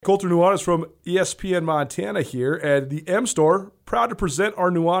Colter Nuanez from ESPN Montana here, and the M Store, proud to present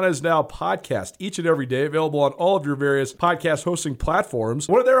our Nuanez Now podcast each and every day, available on all of your various podcast hosting platforms.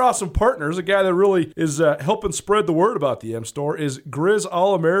 One of their awesome partners, a guy that really is helping spread the word about the M Store, is Griz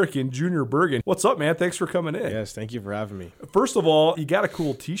All-American Junior Bergen. What's up, man? Thanks for coming in. Yes, thank you for having me. First of all, you got a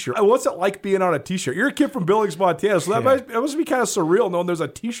cool t-shirt. What's it like being on a t-shirt? You're a kid from Billings, Montana, so that must be kind of surreal knowing there's a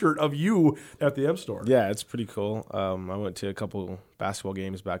t-shirt of you at the M Store. Yeah, it's pretty cool. I went to a couple basketball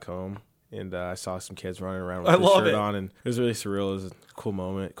games back home, and I saw some kids running around with the shirt on, and it was really surreal. It was a cool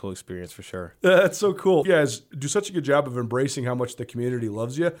moment, cool experience for sure. That's so cool. You guys do such a good job of embracing how much the community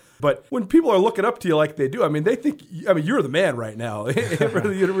loves you. But when people are looking up to you like they do, they think, you're the man right now for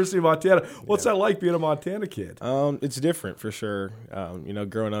the University of Montana. What's that like being a Montana kid? It's different for sure.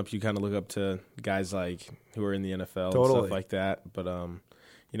 Growing up, you kind of look up to guys like who are in the NFL and stuff like that. But,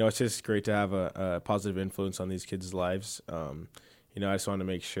 it's just great to have a positive influence on these kids' lives. I just want to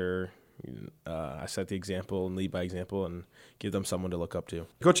make sure I set the example and lead by example and give them someone to look up to.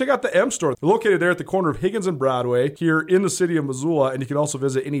 Go check out the M Store. They're located there at the corner of Higgins and Broadway here in the city of Missoula, and you can also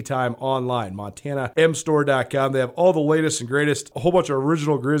visit anytime online, montanamstore.com. They have all the latest and greatest, a whole bunch of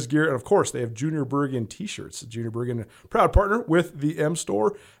original Griz gear, and of course, they have Junior Bergen t-shirts. Junior Bergen, proud partner with the M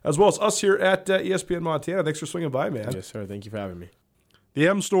Store, as well as us here at ESPN Montana. Thanks for swinging by, man. Yes, sir. Thank you for having me. The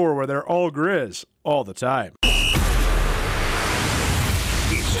M Store, where they're all Griz all the time.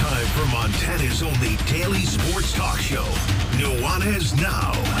 It's time for Montana's only daily sports talk show, Nuanez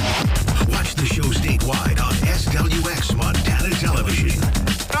Now. Watch the show statewide on SWX Montana Television.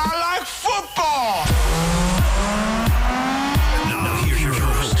 I like football! Now here's your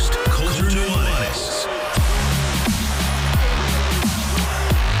host, Colter Nuanez.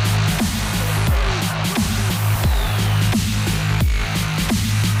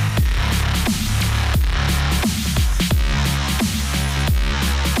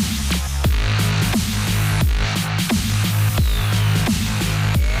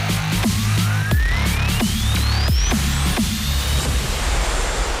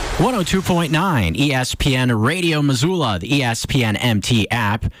 102.9 ESPN Radio Missoula, the ESPN MT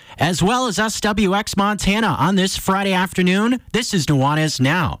app, as well as SWX Montana on this Friday afternoon. This is Nuanez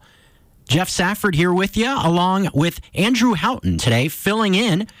Now. Geoff Safford here with you, along with Andrew Houghton today, filling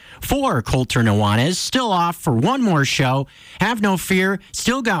in for Colter Nuanez. Still off for one more show. Have no fear.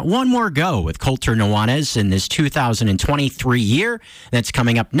 Still got one more go with Colter Nuanez in this 2023 year. That's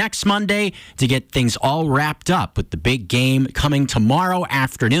coming up next Monday to get things all wrapped up with the big game coming tomorrow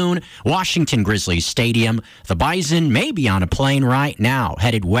afternoon. Washington Grizzlies Stadium. The Bison may be on a plane right now,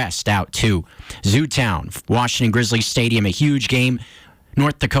 headed west out to Zootown. Washington Grizzlies Stadium, a huge game.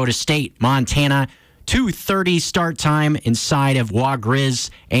 North Dakota State, Montana, 2:30 start time inside of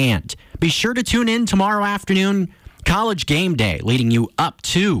Griz. And be sure to tune in tomorrow afternoon, College Game Day, leading you up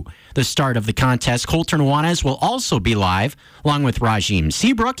to the start of the contest. Colter Nuanez will also be live, along with Rajiem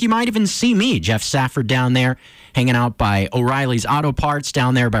Seabrook. You might even see me, Geoff Safford, down there, hanging out by O'Reilly's Auto Parts,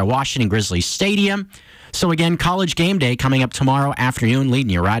 down there by Washington Grizzlies Stadium. So again, College Game Day coming up tomorrow afternoon, leading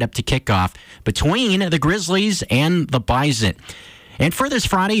you right up to kickoff between the Grizzlies and the Bison. And for this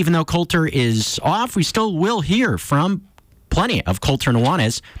Friday, even though Colter is off, we still will hear from plenty of Colter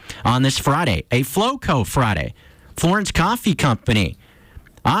Nuanez on this Friday, a Flowco Friday. Florence Coffee Company.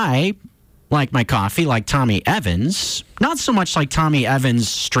 I like my coffee like Tommy Evans. Not so much like Tommy Evans'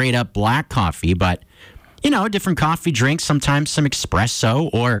 straight-up black coffee, but, different coffee drinks, sometimes some espresso,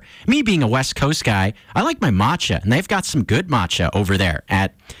 or me being a West Coast guy, I like my matcha, and they've got some good matcha over there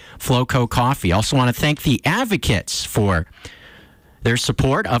at Flowco Coffee. Also want to thank the Advocates for their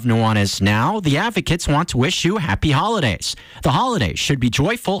support of Nuanez Now. The Advocates want to wish you happy holidays. The holidays should be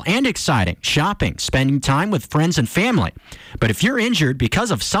joyful and exciting. Shopping, spending time with friends and family. But if you're injured because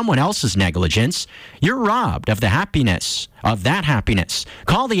of someone else's negligence, you're robbed of that happiness.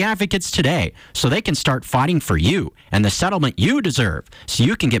 Call the Advocates today so they can start fighting for you and the settlement you deserve so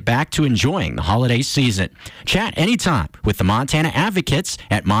you can get back to enjoying the holiday season. Chat anytime with the Montana Advocates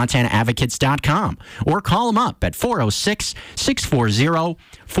at montanaadvocates.com or call them up at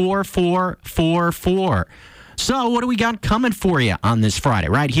 406-640-4444. So what do we got coming for you on this Friday?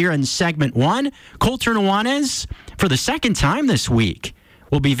 Right here in segment 1, Colter Nuanez, for the second time this week,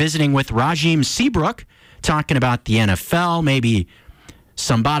 we'll be visiting with Rajiem Seabrook, talking about the NFL, maybe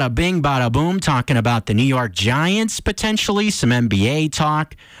some bada bing, bada boom, talking about the New York Giants, potentially, some NBA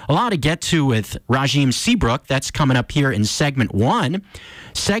talk. A lot to get to with Rajiem Seabrook. That's coming up here in segment 1.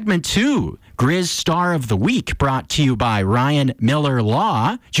 Segment 2, Griz Star of the Week, brought to you by Ryan Miller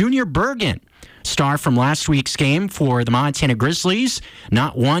Law. Junior Bergen, star from last week's game for the Montana Grizzlies.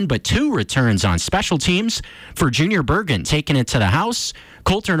 Not one, but 2 returns on special teams for Junior Bergen, taking it to the house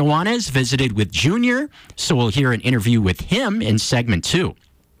Colter Nuanez visited with Junior, so we'll hear an interview with him in segment 2.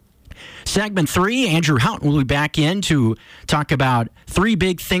 Segment 3, Andrew Houghton will be back in to talk about 3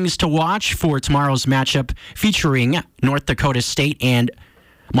 big things to watch for tomorrow's matchup featuring North Dakota State and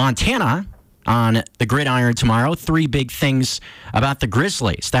Montana on the gridiron tomorrow. 3 big things about the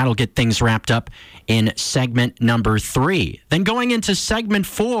Grizzlies. That'll get things wrapped up in segment number 3. Then going into segment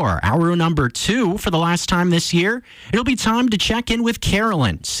 4, hour number 2 for the last time this year, it'll be time to check in with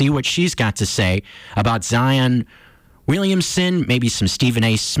Carolyn, see what she's got to say about Zion Williamson, maybe some Stephen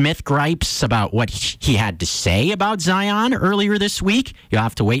A. Smith gripes about what he had to say about Zion earlier this week. You'll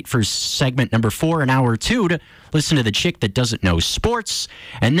have to wait for segment number 4 in hour 2 to listen to the chick that doesn't know sports.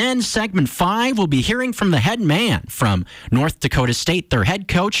 And then segment 5, we'll be hearing from the head man from North Dakota State, their head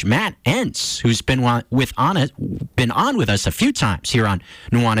coach, Matt Entz, who's been on with us a few times here on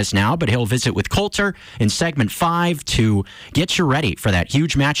Nuanez Now, but he'll visit with Colter in segment 5 to get you ready for that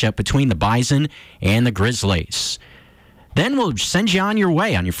huge matchup between the Bison and the Grizzlies. Then we'll send you on your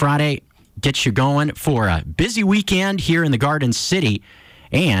way on your Friday, get you going for a busy weekend here in the Garden City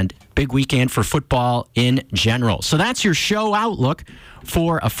and big weekend for football in general. So that's your show outlook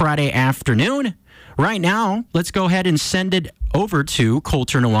for a Friday afternoon. Right now, let's go ahead and send it over to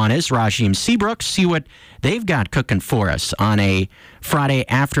Colter Nuanez, Rajiem Seabrook, see what they've got cooking for us on a Friday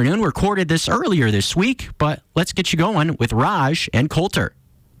afternoon. We recorded this earlier this week, but let's get you going with Raj and Colter.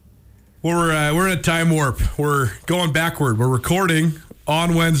 We're in a time warp. We're going backward. We're recording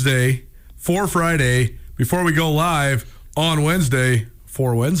on Wednesday for Friday before we go live on Wednesday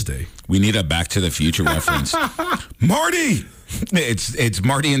for Wednesday. We need a Back to the Future reference. Marty! It's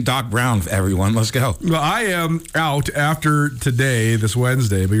Marty and Doc Brown, everyone. Let's go. Well, I am out after today, this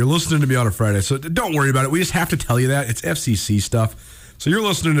Wednesday, but you're listening to me on a Friday, so don't worry about it. We just have to tell you that. It's FCC stuff. So you're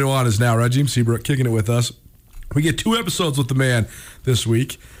listening to Nuanez Now. Rajiem Seabrook kicking it with us. We get 2 episodes with the man this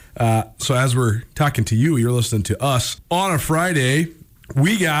week. So as we're talking to you, you're listening to us on a Friday.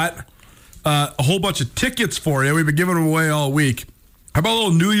 We got a whole bunch of tickets for you. We've been giving them away all week. How about a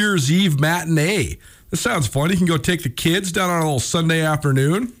little New Year's Eve matinee? This sounds fun. You can go take the kids down on a little Sunday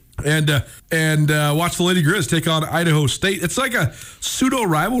afternoon and watch the Lady Griz take on Idaho State. It's like a pseudo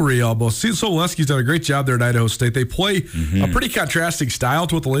rivalry almost. Steve Sobolewski's done a great job there at Idaho State. They play a pretty contrasting style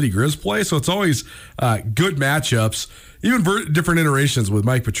to what the Lady Griz play, so it's always good matchups. Even different iterations with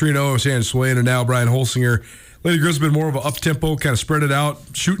Mike Petrino, Shannon Swain, and now Brian Holsinger. Lady Griz has been more of an up-tempo, kind of spread it out,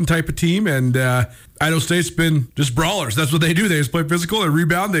 shooting type of team, and Idaho State's been just brawlers. That's what they do. They just play physical, they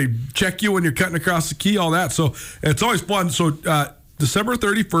rebound, they check you when you're cutting across the key, all that. So it's always fun. So December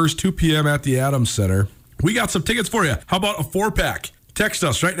 31st, 2 p.m. at the Adams Center. We got some tickets for you. How about a 4-pack? Text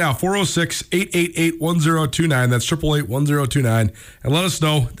us right now, 406-888-1029. That's 888-1029. And let us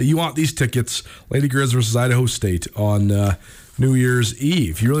know that you want these tickets, Lady Griz versus Idaho State on New Year's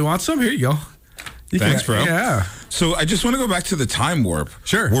Eve. You really want some? Here you go. Thanks, bro. Yeah. So I just want to go back to the time warp.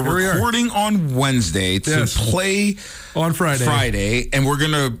 Sure. We're recording on Wednesday to play on Friday. And we're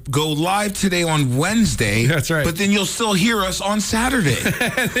going to go live today on Wednesday. That's right. But then you'll still hear us on Saturday.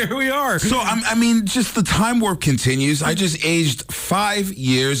 There we are. So, I mean, just the time warp continues. I just aged 5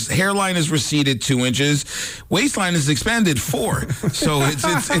 years. Hairline has receded 2 inches. Waistline has expanded 4. So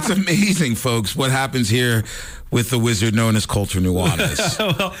it's amazing, folks, what happens here with the wizard known as Colter Nuanez.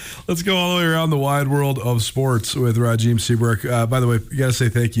 Well, let's go all the way around the wide world of sports with Rajiem Seabrook. By the way, you got to say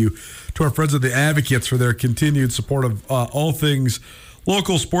thank you to our friends at the Advocates for their continued support of all things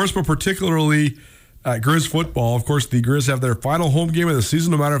local sports, but particularly Griz football. Of course, the Griz have their final home game of the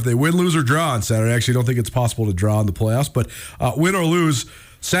season, no matter if they win, lose, or draw on Saturday. Actually, I don't think it's possible to draw in the playoffs, but win or lose,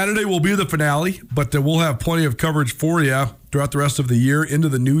 Saturday will be the finale, but we'll have plenty of coverage for you throughout the rest of the year, into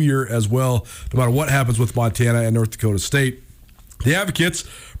the new year as well, no matter what happens with Montana and North Dakota State. The Advocates,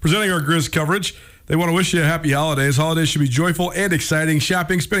 presenting our Griz coverage, they want to wish you a happy holidays. Holidays should be joyful and exciting.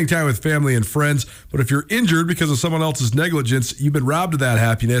 Shopping, spending time with family and friends. But if you're injured because of someone else's negligence, you've been robbed of that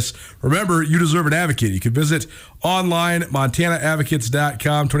happiness. Remember, you deserve an advocate. You can visit online,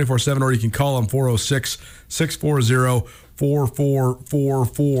 montanaadvocates.com 24/7, or you can call them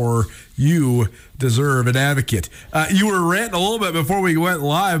 406-640-4444. You deserve an advocate. You were ranting a little bit before we went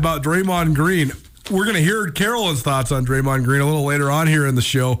live about Draymond Green. We're going to hear Carolyn's thoughts on Draymond Green a little later on here in the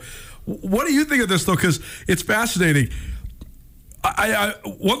show. What do you think of this, though? Because it's fascinating.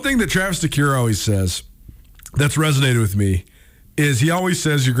 One thing that Travis DeCure always says that's resonated with me is he always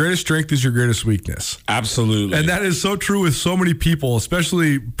says your greatest strength is your greatest weakness. Absolutely. And that is so true with so many people,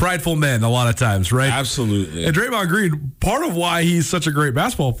 especially prideful men a lot of times, right? Absolutely. And Draymond Green, part of why he's such a great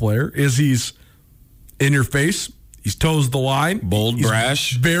basketball player is he's in your face. He's toes the line. Bold,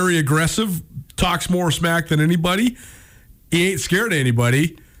 brash. Very aggressive. Talks more smack than anybody. he ain't scared of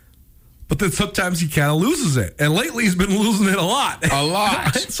anybody. But then sometimes he kind of loses it. And lately he's been losing it a lot. A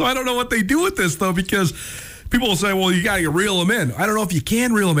lot. So I don't know what they do with this, though, because people will say, well, you got to reel him in. I don't know if you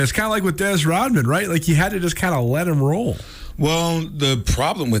can reel him in. It's kind of like with Dennis Rodman, right? Like you had to just kind of let him roll. Well, the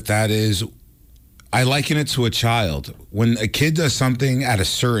problem with that is I liken it to a child. When a kid does something at a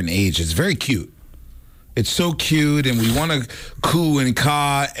certain age, it's very cute. It's so cute, and we want to coo and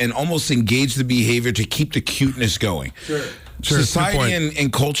caw and almost engage the behavior to keep the cuteness going. Sure. Society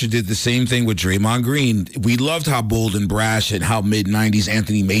and culture did the same thing with Draymond Green. We loved how bold and brash and how mid-'90s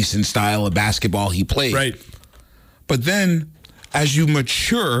Anthony Mason style of basketball he played. Right. But then, as you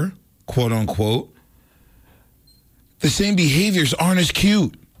mature, quote-unquote, the same behaviors aren't as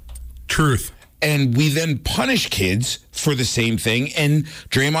cute. Truth. And we then punish kids for the same thing, and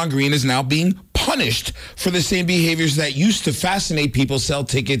Draymond Green is now being punished for the same behaviors that used to fascinate people, sell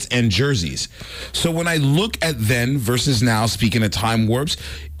tickets and jerseys. So when I look at then versus now, speaking of time warps,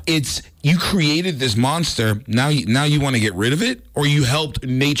 it's you created this monster. Now you want to get rid of it, or you helped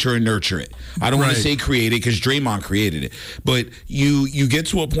nature and nurture it. I don't want to say create it because Draymond created it, but you get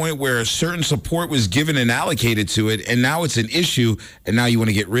to a point where a certain support was given and allocated to it, and now it's an issue, and now you want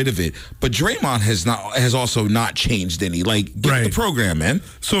to get rid of it. But Draymond has also not changed any. Like, get the program, man.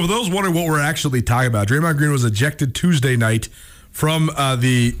 So for those wondering what we're actually talking about, Draymond Green was ejected Tuesday night from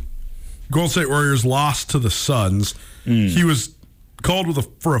the Golden State Warriors' loss to the Suns. He was called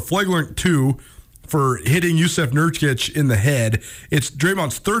for a flagrant 2 for hitting Jusuf Nurkic in the head. It's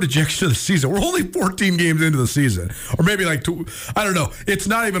Draymond's third ejection of the season. We're only 14 games into the season. Or maybe like two, I don't know. It's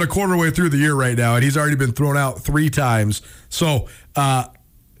not even a quarter way through the year right now, and he's already been thrown out 3 times. So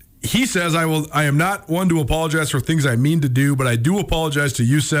he says, I am not one to apologize for things I mean to do, but I do apologize to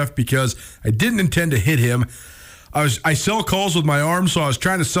Jusuf because I didn't intend to hit him. I sell calls with my arm, so I was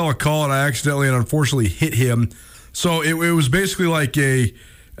trying to sell a call, and I accidentally and unfortunately hit him. So it was basically like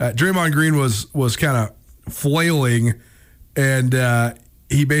Draymond Green was kind of flailing, and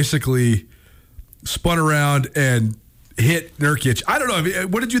he basically spun around and hit Nurkic. I don't know.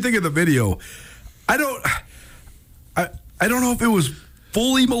 What did you think of the video? I don't know if it was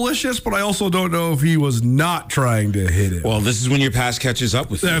fully malicious, but I also don't know if he was not trying to hit it. Well, this is when your past catches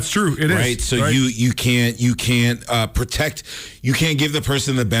up with you. That's true. It is. Right? So you can't protect. You can't give the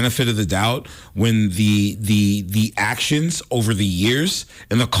person the benefit of the doubt when the actions over the years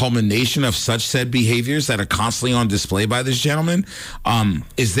and the culmination of such said behaviors that are constantly on display by this gentleman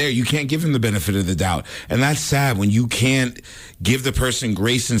is there. You can't give him the benefit of the doubt. And that's sad when you can't give the person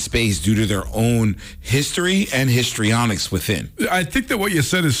grace and space due to their own history and histrionics within. I think that what you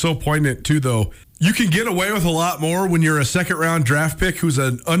said is so poignant too, though. You can get away with a lot more when you're a second-round draft pick who's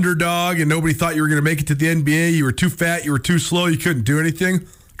an underdog and nobody thought you were going to make it to the NBA. You were too fat. You were too slow. You couldn't do anything.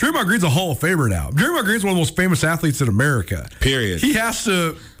 Draymond Green's a Hall of Famer now. Draymond Green's one of the most famous athletes in America. Period. He has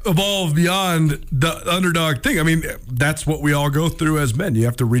to evolve beyond the underdog thing. I mean, that's what we all go through as men. You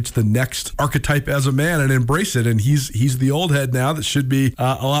have to reach the next archetype as a man and embrace it. And he's the old head now that should be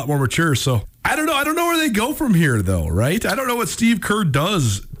a lot more mature. So I don't know. I don't know where they go from here, though, right? I don't know what Steve Kerr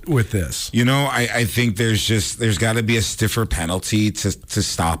does with this. You know, I think there's got to be a stiffer penalty to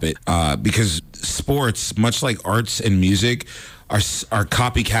stop it because sports, much like arts and music, are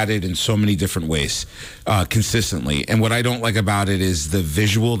copycatted in so many different ways consistently. And what I don't like about it is the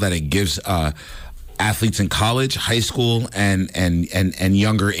visual that it gives athletes in college, high school, and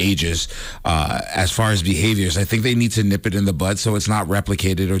younger ages as far as behaviors. I think they need to nip it in the bud so it's not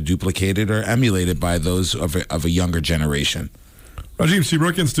replicated or duplicated or emulated by those of a younger generation. Rajiem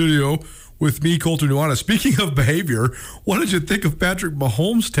Seabrook in studio with me, Colter Nuanez. Speaking of behavior, what did you think of Patrick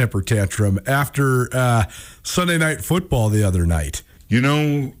Mahomes' temper tantrum after Sunday Night Football the other night? You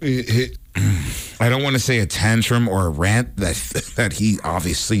know, I don't want to say a tantrum or a rant that he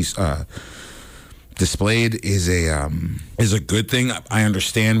obviously displayed is a good thing. I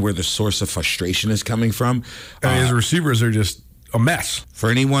understand where the source of frustration is coming from. His receivers are just a mess.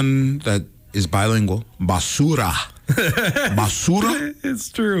 For anyone that is bilingual, basura. Basura it's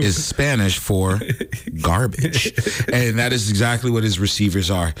true. is Spanish for garbage. And that is exactly what his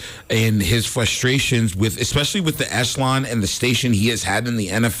receivers are. And his frustrations especially with the echelon and the station he has had in the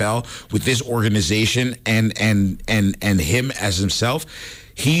NFL with this organization and him as himself,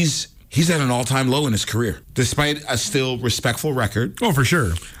 he's he's at an all-time low in his career, despite a still respectful record. Oh, for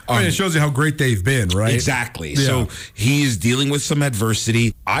sure. I mean, it shows you how great they've been, right? Exactly. Yeah. So he's dealing with some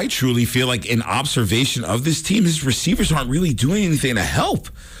adversity. I truly feel like in observation of this team, his receivers aren't really doing anything to help.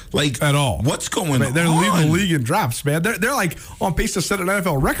 Like, at all. What's going on? They're leading the league in drops, man. They're like on pace to set an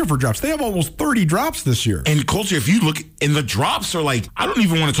NFL record for drops. They have almost 30 drops this year. And Colter, if you look, and the drops are like, I don't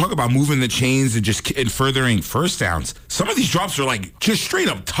even want to talk about moving the chains and furthering first downs. Some of these drops are like just straight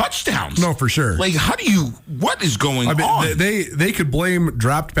up touchdowns. No, for sure. Like, what is going on? They could blame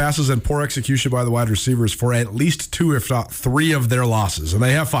dropped passes and poor execution by the wide receivers for at least 2, if not 3 of their losses, and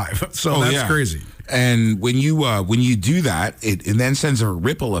they have 5. So that's crazy. And when you do that, it then sends a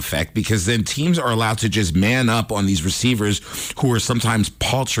ripple effect, because then teams are allowed to just man up on these receivers who are sometimes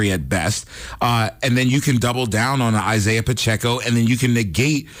paltry at best, and then you can double down on Isaiah Pacheco, and then you can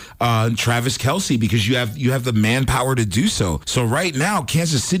negate Travis Kelce because you have the manpower to do so. So right now,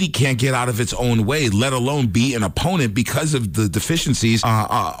 Kansas City can't get out of its own way, let alone be an opponent because of the deficiencies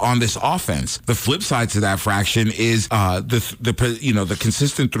on this offense. The flip side to that fraction is the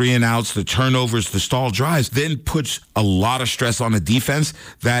consistent 3 and outs, the turnovers, the stall drives, then puts a lot of stress on the defense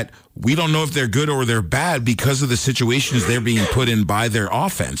that we don't know if they're good or they're bad because of the situations they're being put in by their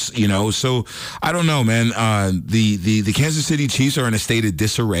offense, So I don't know, man. The Kansas City Chiefs are in a state of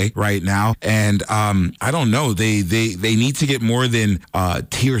disarray right now, and I don't know. They need to get more than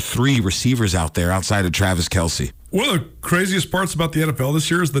tier 3 receivers out there outside of Travis Kelce. One of the craziest parts about the NFL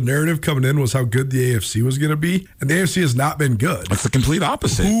this year is the narrative coming in was how good the AFC was going to be, and the AFC has not been good. It's the complete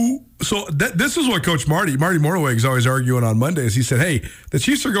opposite. This is what Coach Marty Morowig is always arguing on Mondays. He said, hey, the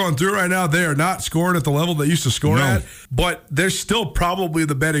Chiefs are going through right now. They are not scoring at the level they used to score at, but they're still probably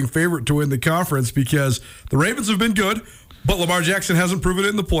the betting favorite to win the conference because the Ravens have been good. But Lamar Jackson hasn't proven it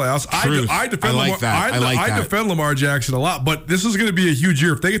in the playoffs. I defend Lamar Jackson a lot, but this is going to be a huge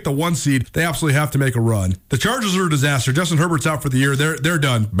year. If they get the 1 seed, they absolutely have to make a run. The Chargers are a disaster. Justin Herbert's out for the year. They're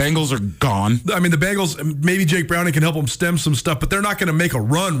done. Bengals are gone. I mean, the Bengals, maybe Jake Browning can help them stem some stuff, but they're not going to make a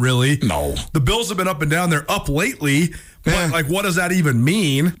run, really. No. The Bills have been up and down. They're up lately. But, what does that even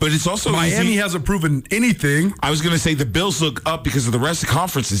mean? But it's also Miami hasn't proven anything. I was going to say the Bills look up because of the rest of the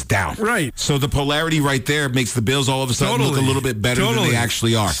conference is down. Right. So the polarity right there makes the Bills all of a sudden look a little bit better than they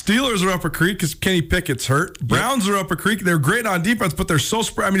actually are. Steelers are up a creek because Kenny Pickett's hurt. Browns are up a creek. They're great on defense, but they're so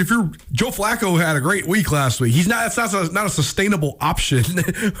spread. I mean, Joe Flacco had a great week last week. That's not a sustainable option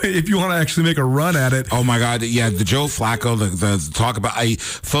if you want to actually make a run at it. Oh my God, yeah, the Joe Flacco, the talk about,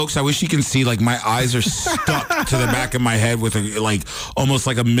 folks, I wish you can see my eyes are stuck to the back of my head with almost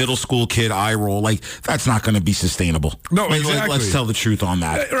like a middle school kid eye roll. That's not going to be sustainable. No, exactly. Let's tell the truth on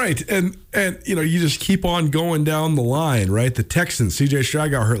that. Right, and you just keep on going down the line, right? The Texans, C.J.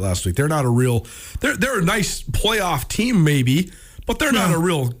 Stroud got hurt last week. They're not a real. They're a nice playoff team, maybe, but they're not a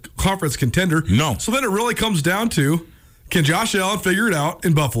real conference contender. No. So then it really comes down to, can Josh Allen figure it out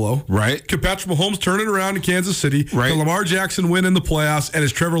in Buffalo? Right. Can Patrick Mahomes turn it around in Kansas City? Right. Can Lamar Jackson win in the playoffs? And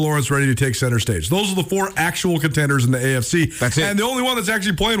is Trevor Lawrence ready to take center stage? Those are the 4 actual contenders in the AFC. That's it. And the only one that's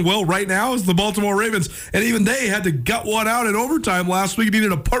actually playing well right now is the Baltimore Ravens. And even they had to gut one out in overtime last week.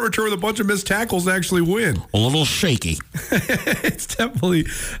 Needed a punt return with a bunch of missed tackles to actually win. A little shaky. It's definitely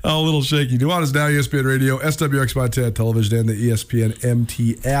a little shaky. Nuanez Now, ESPN Radio, SWX Montana Television, and the ESPN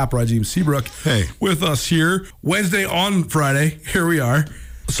MT app. Rajiem Seabrook with us here. Wednesday on Friday. Here we are.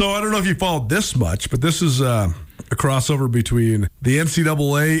 So I don't know if you followed this much, but this is a crossover between the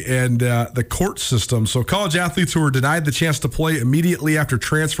NCAA and the court system. So college athletes who were denied the chance to play immediately after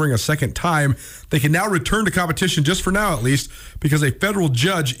transferring a second time, they can now return to competition, just for now at least, because a federal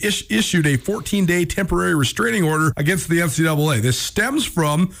judge issued a 14-day temporary restraining order against the NCAA. This stems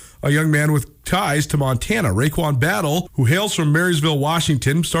from a young man with ties to Montana, Raekwon Battle, who hails from Marysville,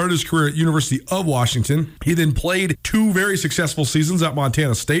 Washington, started his career at University of Washington. He then played 2 very successful seasons at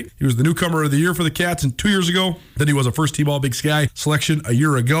Montana State. He was the newcomer of the year for the Cats 2 years ago. Then he was a first-team All-Big Sky selection a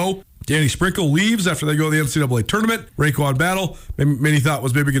year ago. Danny Sprinkle leaves after they go to the NCAA tournament. Raekwon Battle, many thought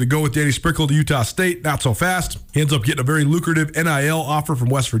was maybe going to go with Danny Sprinkle to Utah State. Not so fast. He ends up getting a very lucrative NIL offer from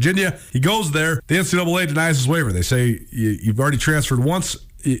West Virginia. He goes there. The NCAA denies his waiver. They say, you've already transferred once.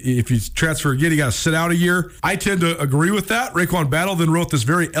 If you transfer again, you got to sit out a year. I tend to agree with that. Raekwon Battle then wrote this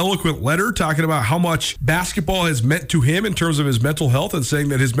very eloquent letter talking about how much basketball has meant to him in terms of his mental health, and saying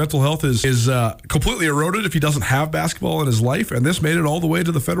that his mental health is completely eroded if he doesn't have basketball in his life. And this made it all the way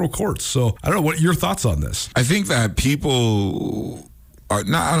to the federal courts. So I don't know, what are your thoughts on this? I think that people are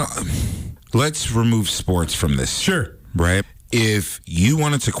not. Let's remove sports from this. Sure. Right? If you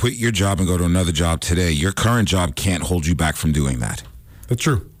wanted to quit your job and go to another job today, your current job can't hold you back from doing that. That's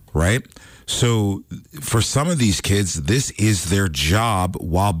true. Right? So for some of these kids, this is their job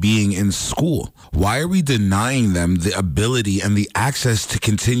while being in school. Why are we denying them the ability and the access to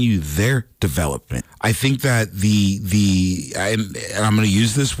continue their development? I think that and I'm going to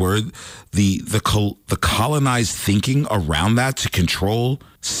use this word, the colonized thinking around that to control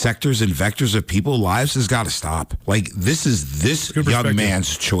sectors and vectors of people's lives has got to stop. Like, this is this young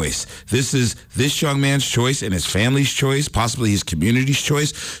man's choice. This is this young man's choice and his family's choice, possibly his community's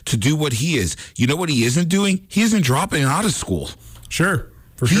choice to do what he is. You know what he isn't doing? He isn't dropping out of school. Sure.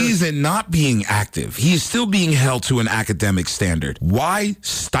 He is not being active. He is still being held to an academic standard. Why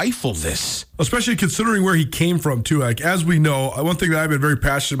stifle this? Especially considering where he came from, too. Like, as we know, one thing that I've been very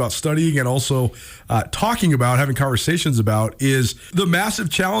passionate about studying and also talking about, having conversations about, is the massive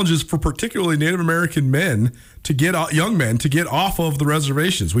challenges for particularly Native American men to get young men to get off of the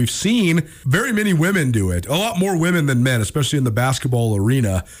reservations. We've seen very many women do it, a lot more women than men, especially in the basketball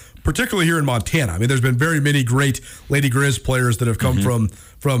arena, particularly here in Montana. I mean, there's been very many great Lady Griz players that have come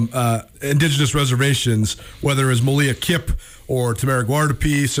from indigenous reservations, whether it's Malia Kip or Tamara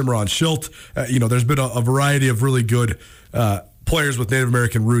Guardapi, Simran Schilt. There's been a variety of really good players with Native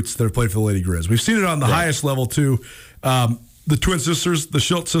American roots that have played for the Lady Griz. We've seen it on the highest level, too. The twin sisters, the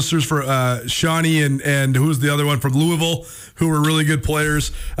Schilt sisters for Shawnee and who's the other one from Louisville, who were really good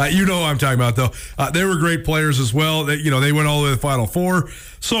players. You know who I'm talking about, though. They were great players as well. They went all the way to the Final Four.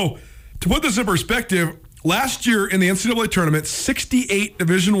 So to put this in perspective, last year in the NCAA tournament, 68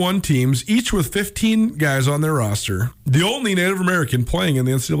 Division I teams, each with 15 guys on their roster. The only Native American playing in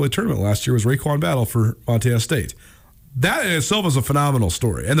the NCAA tournament last year was Raekwon Battle for Montana State. That in itself is a phenomenal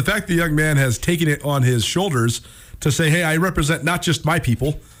story. And the fact the young man has taken it on his shoulders to say, hey, I represent not just my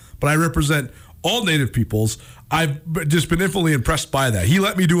people, but I represent all Native peoples. I've just been infinitely impressed by that. He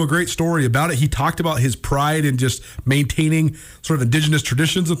let me do a great story about it. He talked about his pride in just maintaining sort of indigenous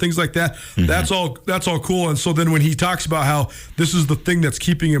traditions and things like that. Mm-hmm. That's all cool. And so then when he talks about how this is the thing that's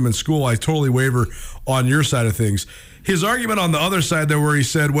keeping him in school, I totally waver on your side of things. His argument on the other side there where he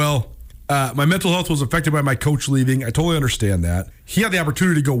said, well, my mental health was affected by my coach leaving. I totally understand that. He had the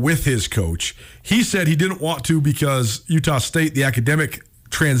opportunity to go with his coach. He said he didn't want to because Utah State, the academic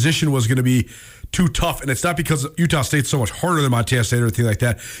transition was going to be too tough. And it's not because Utah State's so much harder than Montana State or anything like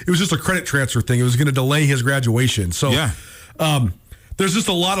that. It was just a credit transfer thing. It was going to delay his graduation. So there's just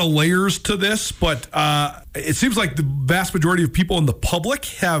a lot of layers to this. But it seems like the vast majority of people in the public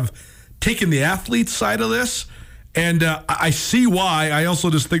have taken the athlete side of this. And I see why. I also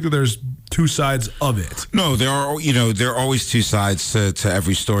just think that there's two sides of it. No, there are always two sides to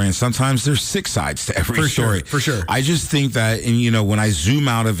every story, and sometimes there's six sides to every story. For sure. I just think that, and when I zoom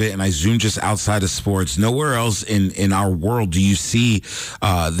out of it and I zoom just outside of sports, nowhere else in our world do you see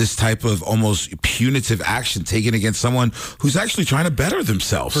this type of almost punitive action taken against someone who's actually trying to better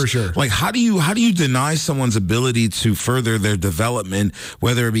themselves. For sure. Like, how do you deny someone's ability to further their development,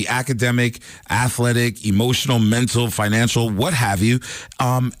 whether it be academic, athletic, emotional, mental, financial, what have you,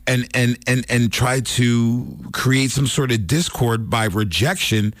 and try to create some sort of discord by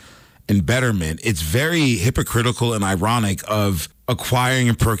rejection and betterment? It's very hypocritical and ironic of acquiring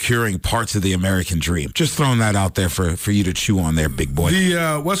and procuring parts of the American dream. Just throwing that out there for you to chew on there, big boy.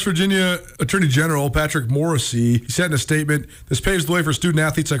 The West Virginia Attorney General, Patrick Morrissey, he said in a statement, this paves the way for student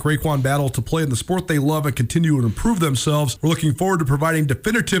athletes like Raekwon Battle to play in the sport they love and continue to improve themselves. We're looking forward to providing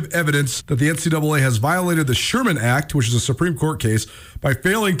definitive evidence that the NCAA has violated the Sherman Act, which is a Supreme Court case, by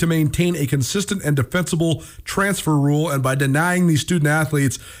failing to maintain a consistent and defensible transfer rule and by denying these student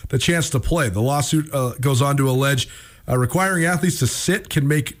athletes the chance to play. The lawsuit goes on to allege requiring athletes to sit can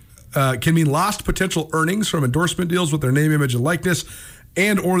mean lost potential earnings from endorsement deals with their name, image, and likeness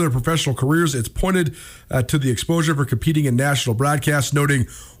and or their professional careers. It's pointed to the exposure for competing in national broadcasts, noting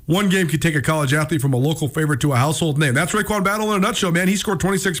one game could take a college athlete from a local favorite to a household name. That's Raekwon Battle in a nutshell, man. He scored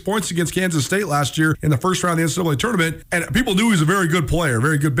 26 points against Kansas State last year in the first round of the NCAA tournament, and people knew he was a very good player,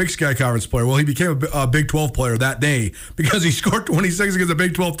 very good Big Sky Conference player. Well, he became a Big 12 player that day because he scored 26 against a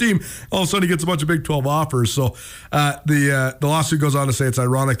Big 12 team. All of a sudden, he gets a bunch of Big 12 offers. So the lawsuit goes on to say it's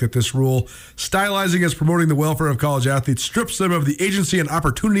ironic that this rule, stylizing as promoting the welfare of college athletes, strips them of the agency and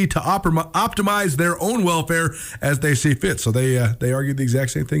opportunity to optimize their own welfare as they see fit. So they argued the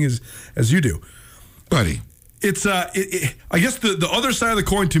exact same thing as you do, buddy. It's I guess the other side of the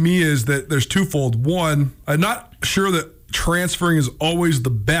coin to me is that there's twofold. One, I'm not sure that transferring is always the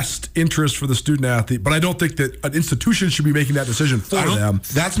best interest for the student athlete, but I don't think that an institution should be making that decision for them.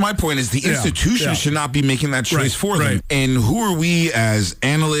 That's my point, is the institution should not be making that choice for them. And who are we as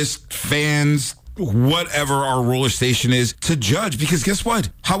analysts, fans, whatever our roller station is to judge, because guess what?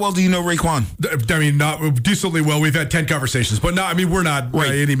 How well do you know Raekwon? I mean, not decently well. We've had 10 conversations, but not. I mean, we're not by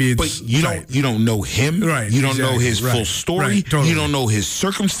any means. But you don't know him. Right. You don't know his full story. Right. Totally. You don't know his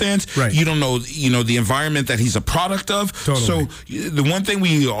circumstance. Right. You don't know the environment that he's a product of. Totally. So the one thing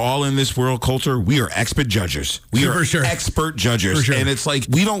we all in this world, Colter, we are expert judgers. We are expert judgers, for sure. And it's like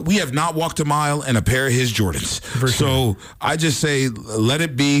we have not walked a mile in a pair of his Jordans. So I just say, let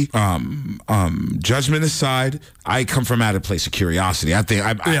it be. Judgment aside, I come from out of place of curiosity. I think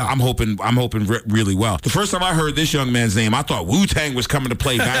I'm hoping really well. The first time I heard this young man's name, I thought Wu-Tang was coming to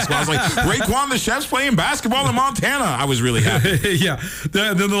play basketball. I was like, Raekwon the Chef's playing basketball in Montana. I was really happy. Yeah.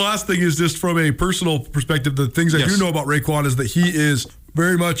 Then the last thing is just from a personal perspective, the things I do know about Raekwon is that he is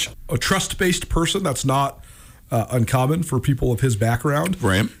very much a trust-based person. That's not uncommon for people of his background.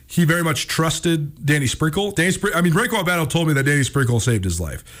 Right. He very much trusted Danny Sprinkle. Raekwon Battle told me that Danny Sprinkle saved his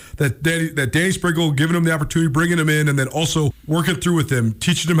life. That Danny Sprinkle giving him the opportunity, bringing him in, and then also working through with him,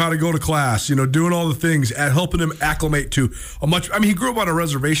 teaching him how to go to class, doing all the things, and helping him acclimate to he grew up on a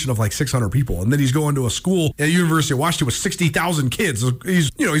reservation of like 600 people, and then he's going to a school at University of Washington with 60,000 kids.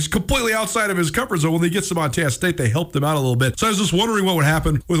 He's completely outside of his comfort zone. When he gets to Montana State, they helped him out a little bit. So I was just wondering what would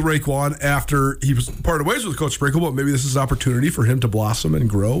happen with Raekwon after he was parted ways with Coach Sprinkle, but maybe this is an opportunity for him to blossom and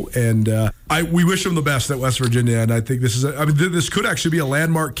grow. And we wish him the best at West Virginia. And I think this could actually be a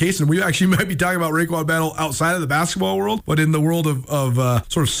landmark case. And we actually might be talking about Raekwon Battle outside of the basketball world, but in the world of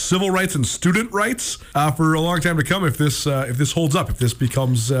sort of civil rights and student rights for a long time to come. If this holds up, if this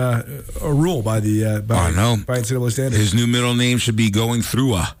becomes a rule by NCAA standards. His new middle name should be Going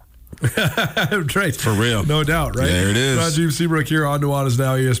Through a. Right. For real. No doubt, right? There it is. Rajiem Seabrook here on Nuanez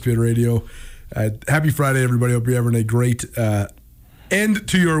Now, ESPN Radio. Happy Friday, everybody. Hope you're having a great end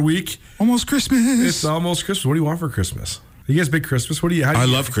to your week. Almost Christmas. It's almost Christmas. What do you want for Christmas? You guys big Christmas? I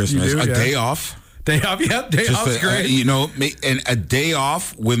love Christmas. Day off. Day off, yeah. Day off's great. And a day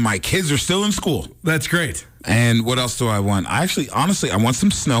off when my kids are still in school. That's great. And what else do I want? Honestly, I want some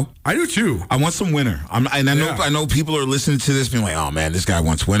snow. I do too. I want some winter. I know people are listening to this being like, oh man, this guy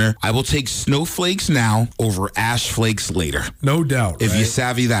wants winter. I will take snowflakes now over ash flakes later. No doubt. If you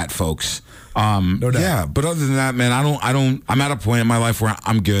savvy that, folks. No doubt. Yeah, but other than that, man, I'm at a point in my life where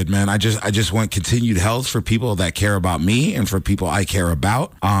I'm good, man. I just want continued health for people that care about me and for people I care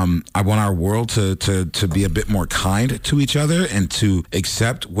about. I want our world to be a bit more kind to each other and to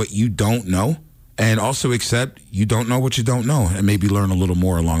accept what you don't know, and also accept you don't know what you don't know, and maybe learn a little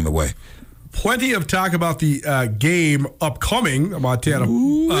more along the way. Plenty of talk about the game upcoming. Montana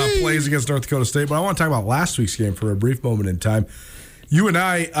plays against North Dakota State, but I want to talk about last week's game for a brief moment in time. You and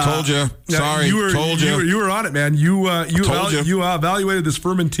I told you. Sorry, told you. You were on it, man. You evaluated this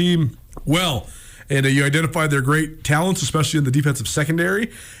Furman team well, and you identified their great talents, especially in the defensive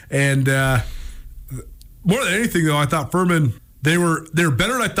secondary. And more than anything, though, I thought Furman they were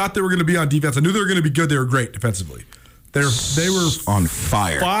better than I thought they were going to be on defense. I knew they were going to be good. They were great defensively. They were on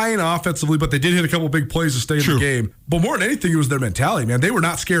fire. Fine offensively, but they did hit a couple big plays to stay in the game. But more than anything, it was their mentality, man. They were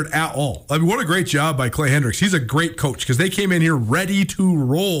not scared at all. I mean, what a great job by Clay Hendricks. He's a great coach because they came in here ready to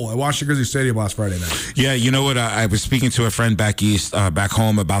roll at Washington Grizzly Stadium last Friday night. Yeah, you know what? I was speaking to a friend back east, back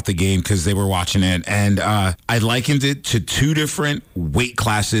home about the game because they were watching it, and I likened it to two different weight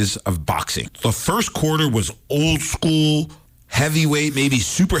classes of boxing. The first quarter was old school, heavyweight, maybe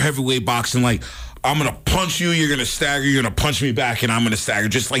super heavyweight boxing, like, I'm going to punch you, you're going to stagger, you're going to punch me back, and I'm going to stagger.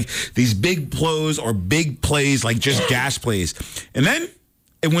 Just like these big blows or big plays, like just gas plays. And then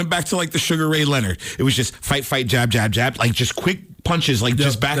it went back to like the Sugar Ray Leonard. It was just fight, jab, jab, jab, like just quick punches, like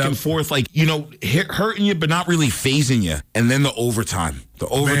just back and forth, like, hurting you, but not really phasing you. And then the overtime. The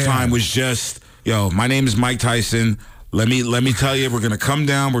overtime was just, my name is Mike Tyson. Let me tell you, we're going to come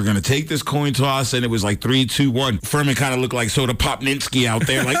down. We're going to take this coin toss. And it was like 3, 2, 1. Furman kind of looked like Soda Popninski out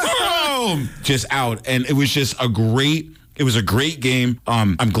there, like, boom, just out. And it was just a great game.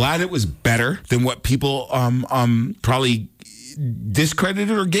 I'm glad it was better than what people probably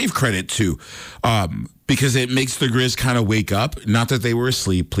discredited or gave credit to, because it makes the Grizz kind of wake up. Not that they were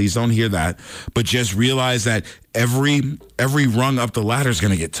asleep. Please don't hear that. But just realize that every rung up the ladder is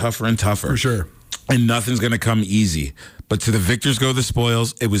going to get tougher and tougher. For sure. And nothing's going to come easy. But to the victors go the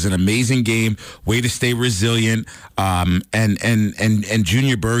spoils. It was an amazing game. Way to stay resilient. And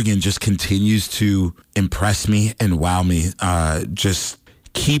Junior Bergen just continues to impress me and wow me. Just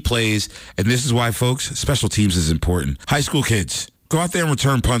key plays. And this is why, folks, special teams is important. High school kids, go out there and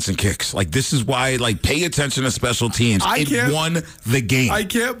return punts and kicks. Like, this is why, pay attention to special teams. It won the game. I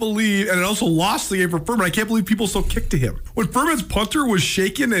can't believe, and it also lost the game for Furman. I can't believe people still kicked to him. When Furman's punter was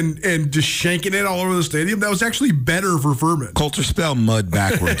shaking and just shanking it all over the stadium, that was actually better for Furman. Colter, spell mud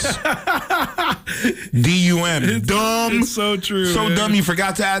backwards. D-U-M. Dumb. It's so true. So man. dumb you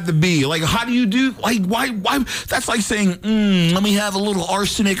forgot to add the B. Like, how do you do, like, why? That's like saying, let me have a little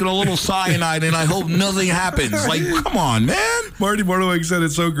arsenic and a little cyanide and I hope nothing happens. Like, come on, man. Marty Mornoweg said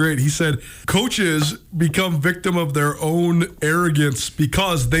it's so great. He said, coaches become victim of their own arrogance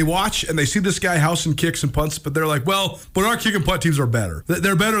because they watch and they see this guy Houghton kicks and punts, but they're like, well, but our kick and punt teams are better.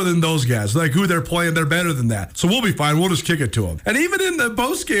 They're better than those guys. Like, who they're playing, they're better than that. So we'll be fine. We'll just kick it to them. And even in the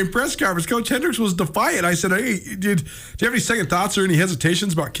post-game press conference, Coach Hendricks was defiant. I said, hey, do you have any second thoughts or any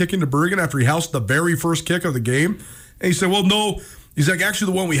hesitations about kicking to Bergen after he housed the very first kick of the game? And he said, well, no. He's like,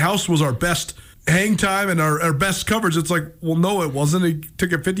 actually, the one we housed was our best hang time and our best coverage. It's like, well, no, it wasn't. He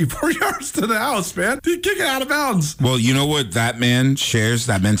took it 54 yards to the house, man. He kicked it out of bounds. Well, you know what that man shares,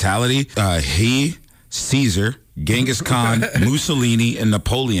 that mentality? He, Caesar, Genghis Khan, Mussolini, and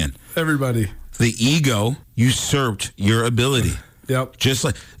Napoleon. Everybody. The ego usurped your ability. Yep. Just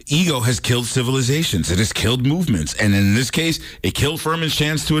like ego has killed civilizations. It has killed movements. And in this case, it killed Furman's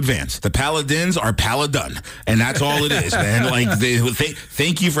chance to advance. The Paladins are Paladun. And that's all it is, man. Like,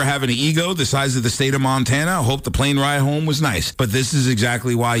 thank you for having an ego the size of the state of Montana. I hope the plane ride home was nice. But this is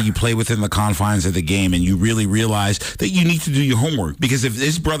exactly why you play within the confines of the game and you really realize that you need to do your homework. Because if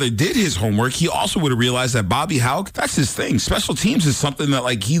his brother did his homework, he also would have realized that Bobby Houck, that's his thing. Special teams is something that,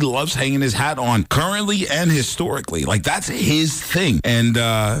 like, he loves hanging his hat on currently and historically. Like, that's his thing. And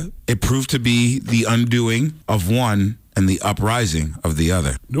it proved to be the undoing of one and the uprising of the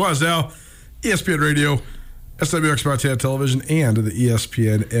other. Nuanez Now, ESPN Radio, SWX Montana Television, and the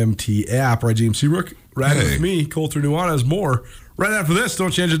ESPN MT app. Rajiem Seabrook, riding with me, Colter Nuanez. More right after this.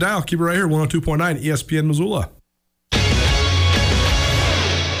 Don't change the dial. Keep it right here, 102.9 ESPN Missoula.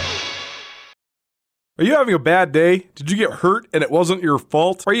 Are you having a bad day? Did you get hurt and it wasn't your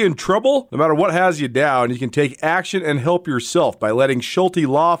fault? Are you in trouble? No matter what has you down, you can take action and help yourself by letting Schulte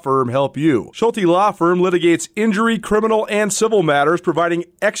Law Firm help you. Schulte Law Firm litigates injury, criminal, and civil matters, providing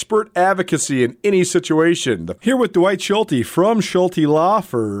expert advocacy in any situation. Here with Dwight Schulte from Schulte Law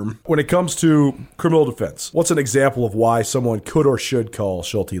Firm. When it comes to criminal defense, what's an example of why someone could or should call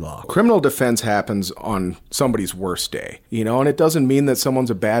Schulte Law? Criminal defense happens on somebody's worst day, and it doesn't mean that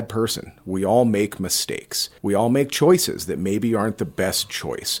someone's a bad person. We all make mistakes. We all make choices that maybe aren't the best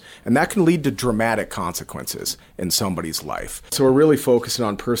choice, and that can lead to dramatic consequences in somebody's life. So we're really focusing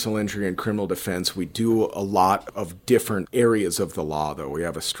on personal injury and criminal defense. We do a lot of different areas of the law, though. We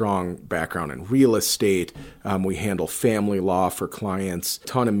have a strong background in real estate. We handle family law for clients,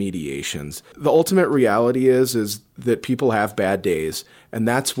 ton of mediations. The ultimate reality is that people have bad days, and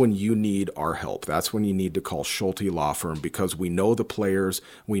that's when you need our help. That's when you need to call Schulte Law Firm, because we know the players,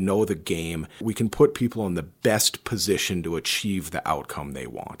 we know the game. We can put people in the best position to achieve the outcome they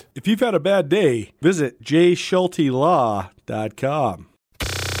want. If you've had a bad day, visit jschultelaw.com.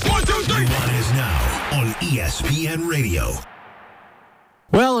 1, 2, 3. Nuanez Now on ESPN Radio.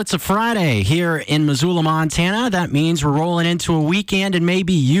 Well, it's a Friday here in Missoula, Montana. That means we're rolling into a weekend, and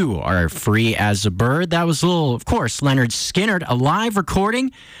maybe you are free as a bird. That was of course, Leonard Skinnard, a live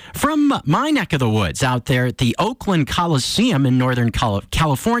recording from my neck of the woods out there at the Oakland Coliseum in Northern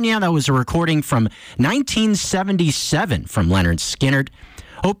California. That was a recording from 1977 from Leonard Skinnard.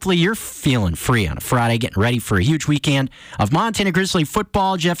 Hopefully you're feeling free on a Friday, getting ready for a huge weekend of Montana Grizzly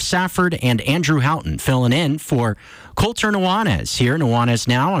football. Geoff Safford and Andrew Houghton filling in for Colter Nuanez here, Nuanez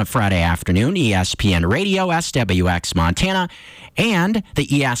Now on a Friday afternoon, ESPN Radio, SWX Montana, and the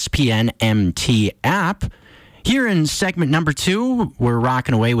ESPN MT app. Here in segment number 2, we're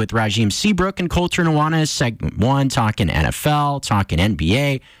rocking away with Rajiem Seabrook and Colter Nuanez. Segment 1, talking NFL, talking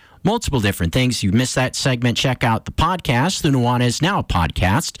NBA, multiple different things. You missed that segment, check out the podcast, the Nuanez Now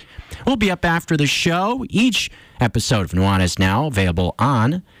podcast. We'll be up after the show. Each episode of Nuanez Now available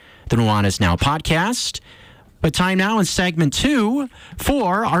on the Nuanez Now podcast. But time now in segment 2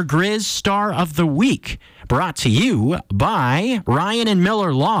 for our Griz Star of the Week, brought to you by Ryan and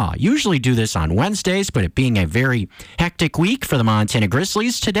Miller Law. Usually do this on Wednesdays, but it being a very hectic week for the Montana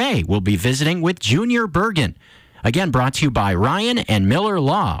Grizzlies, today we'll be visiting with Junior Bergen. Again, brought to you by Ryan and Miller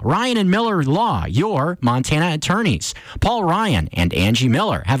Law. Ryan and Miller Law, your Montana attorneys. Paul Ryan and Angie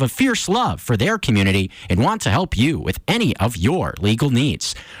Miller have a fierce love for their community and want to help you with any of your legal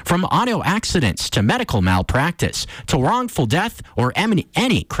needs. From auto accidents to medical malpractice to wrongful death or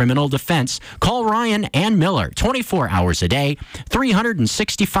any criminal defense, call Ryan and Miller 24 hours a day,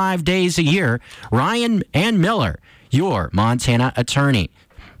 365 days a year. Ryan and Miller, your Montana attorney.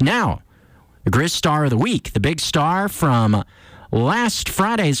 Now, the Griz Star of the Week, the big star from last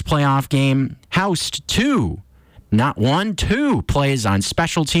Friday's playoff game, housed 2 plays on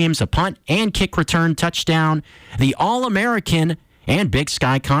special teams, a punt and kick return touchdown. The All-American and Big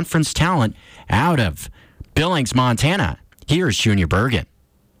Sky Conference talent out of Billings, Montana. Here's Junior Bergen.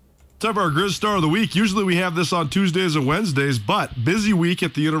 Time for our Griz Star of the Week. Usually we have this on Tuesdays and Wednesdays, but busy week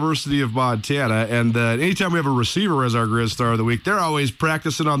at the University of Montana. And anytime we have a receiver as our Griz Star of the Week, they're always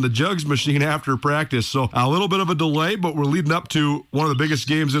practicing on the jugs machine after practice. So a little bit of a delay, but we're leading up to one of the biggest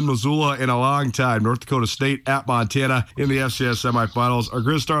games in Missoula in a long time. North Dakota State at Montana in the FCS semifinals. Our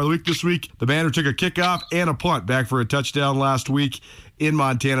Griz Star of the Week this week, the man who took a kickoff and a punt back for a touchdown last week in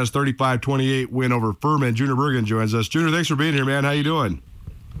Montana's 35-28 win over Furman. Junior Bergen joins us. Junior, thanks for being here, man. How you doing?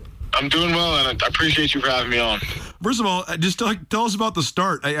 I'm doing well, and I appreciate you for having me on. First of all, just tell us about the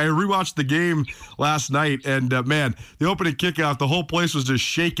start. I rewatched the game last night, and man, the opening kickoff, the whole place was just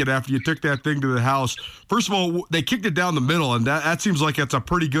shaking after you took that thing to the house. First of all, they kicked it down the middle, and that seems like that's a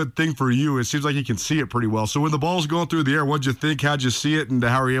pretty good thing for you. It seems like you can see it pretty well. So when the ball's going through the air, what'd you think? How'd you see it, and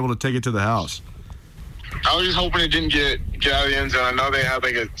how were you able to take it to the house? I was just hoping it didn't get out of the end zone. I know they had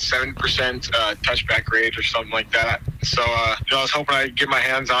like a 7% touchback rate or something like that. So, I was hoping I'd get my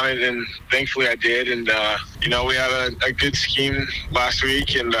hands on it, and thankfully I did. And, we had a good scheme last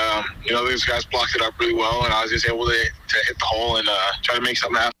week, and, those guys blocked it up really well, and I was just able to hit the hole and try to make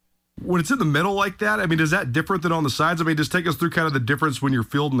something happen. When it's in the middle like that, I mean, is that different than on the sides? I mean, just take us through kind of the difference when you're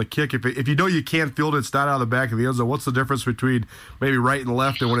fielding the kick. If you know you can't field it, it's not out of the back of the end zone, what's the difference between maybe right and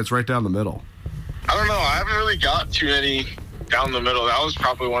left and when it's right down the middle? I don't know. I haven't really got too many down the middle. That was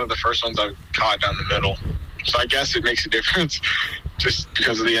probably one of the first ones I caught down the middle. So I guess it makes a difference just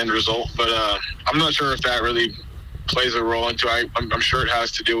because of the end result. But I'm not sure if that really plays a role into it. I'm sure it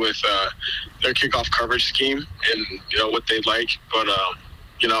has to do with their kickoff coverage scheme and, what they'd like. But,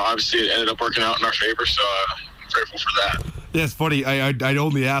 obviously it ended up working out in our favor. So I'm grateful for that. Yeah, it's funny. I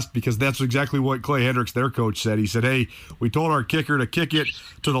only asked because that's exactly what Clay Hendricks, their coach, said. He said, hey, we told our kicker to kick it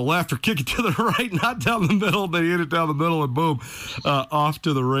to the left or kick it to the right, not down the middle. They hit it down the middle and boom, off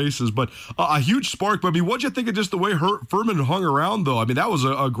to the races. But a huge spark. But I mean, what'd you think of just the way Furman hung around, though? I mean, that was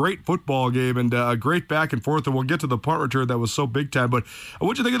a great football game and a great back and forth. And we'll get to the punt return that was so big time. But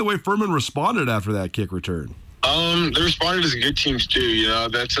what'd you think of the way Furman responded after that kick return? They responded as good teams do.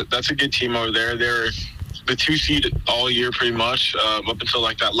 That's a good team over there. They're the 2 seed all year pretty much up until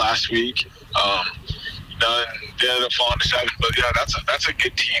like that last week. They ended up falling to 7, but yeah, that's a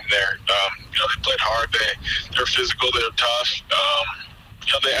good team there. They played hard. They're physical. They're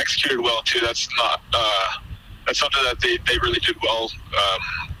tough. They executed well too. That's something that they really did well.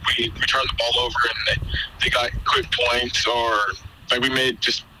 We turned the ball over and they got quick points, or like we made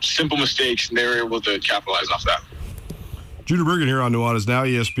just simple mistakes and they were able to capitalize off that. Junior Bergen here on Nuanez Now,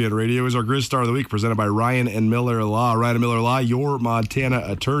 ESPN Radio, is our Griz Star of the Week, presented by Ryan and Miller Law. Ryan and Miller Law, your Montana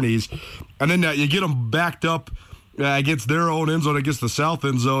attorneys. And then you get them backed up against their own end zone, against the south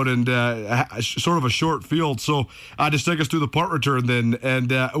end zone, and sort of a short field. So just take us through the punt return then. And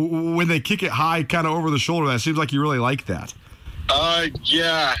when they kick it high, kind of over the shoulder, that seems like you really like that.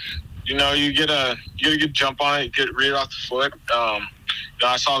 Yeah. You get a good jump on it, you get read off the foot.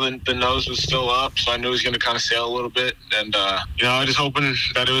 I saw the nose was still up, so I knew he was going to kind of sail a little bit. And, I was just hoping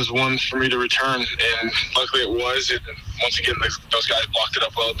that it was one for me to return. And luckily it was. And once again, those guys blocked it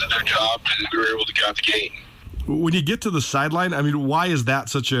up well, did their job, and we were able to get out the gate. When you get to the sideline, I mean, why is that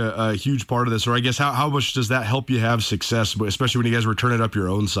such a huge part of this? Or I guess how much does that help you have success, especially when you guys return it up your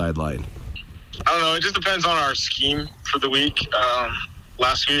own sideline? I don't know. It just depends on our scheme for the week.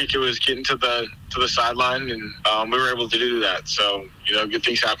 Last week it was getting to the sideline, and we were able to do that. So, good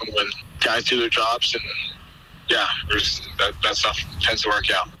things happen when guys do their jobs, and yeah, that stuff tends to work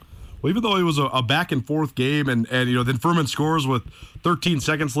out. Well, even though it was a back and forth game, and then Furman scores with 13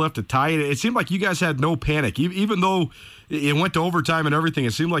 seconds left to tie it, it seemed like you guys had no panic. Even though it went to overtime and everything,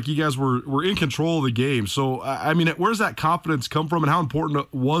 it seemed like you guys were in control of the game. So, I mean, where does that confidence come from, and how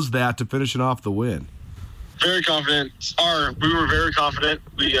important was that to finishing off the win? Very confident. We were very confident.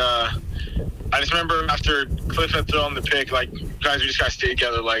 I just remember after Cliff had thrown the pick, like, guys, we just got to stay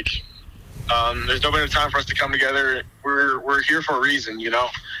together. Like, there's no better time for us to come together. We're here for a reason,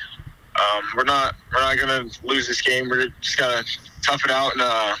 We're not going to lose this game. We're just got to tough it out, and,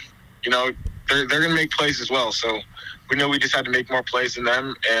 they're going to make plays as well. So we know we just had to make more plays than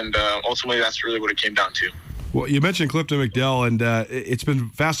them, and ultimately that's really what it came down to. Well, you mentioned Clifton McDell, and it's been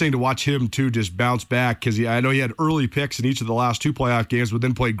fascinating to watch him, too, just bounce back because I know he had early picks in each of the last 2 playoff games, but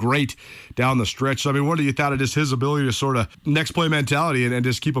then played great down the stretch. So, I mean, what do you thought of just his ability to sort of next play mentality and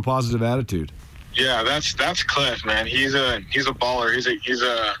just keep a positive attitude? Yeah, that's Cliff, man. He's a baller.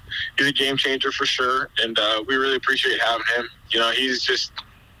 He's a game changer for sure, and we really appreciate having him. He's just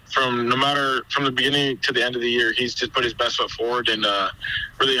from the beginning to the end of the year, he's just put his best foot forward and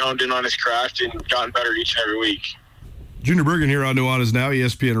really honed in on his craft and gotten better each and every week. Junior Bergen here on Nuanez Now,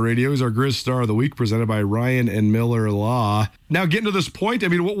 ESPN Radio. He's our Griz Star of the Week, presented by Ryan and Miller Law. Now, getting to this point, I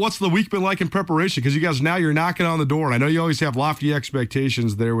mean, what's the week been like in preparation? Because you guys, now you're knocking on the door, and I know you always have lofty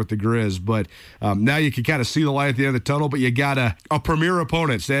expectations there with the Griz, but now you can kind of see the light at the end of the tunnel, but you got a premier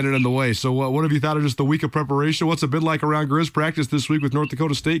opponent standing in the way. So what have you thought of just the week of preparation? What's it been like around Griz practice this week with North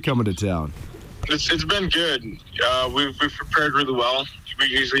Dakota State coming to town? It's been good. We've prepared really well. We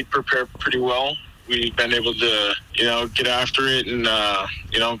usually prepare pretty well. We've been able to, get after it and,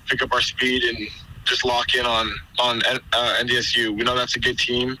 pick up our speed and just lock in on NDSU. We know that's a good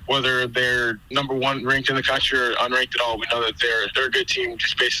team. Whether they're number one ranked in the country or unranked at all, we know that they're a good team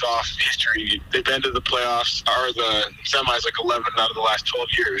just based off history. They've been to the playoffs or the semis like 11 out of the last 12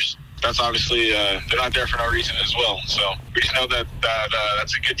 years. That's obviously, they're not there for no reason as well. So we just know that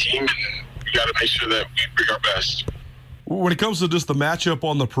that's a good team, and we got to make sure that we bring our best. When it comes to just the matchup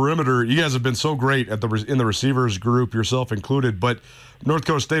on the perimeter, you guys have been so great in the receivers group, yourself included, but North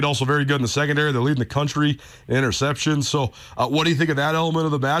Dakota State also very good in the secondary. They're leading the country in interceptions. So what do you think of that element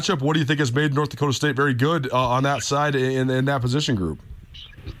of the matchup? What do you think has made North Dakota State very good on that side in that position group?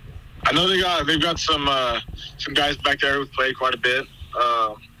 I know they've got some guys back there who've played quite a bit.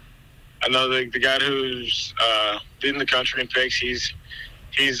 I know the guy who's leading the country in picks, he's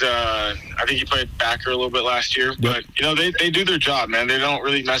I think he played backer a little bit last year, but they do their job, man. They don't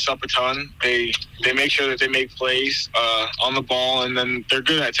really mess up a ton. They make sure that they make plays on the ball, and then they're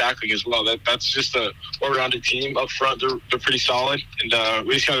good at tackling as well. That's just a all-rounded team up front. They're pretty solid, and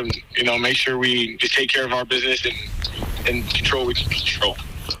we just got to make sure we just take care of our business and control what we can control.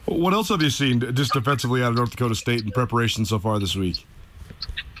 What else have you seen just defensively out of North Dakota State in preparation so far this week?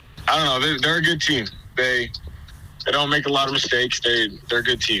 I don't know. They're a good team. They don't make a lot of mistakes. They're a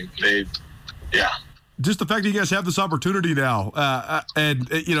good team. Just the fact that you guys have this opportunity now,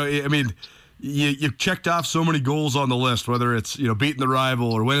 you checked off so many goals on the list, whether it's beating the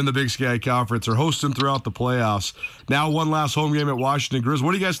rival or winning the Big Sky Conference or hosting throughout the playoffs. Now one last home game at Washington Griz.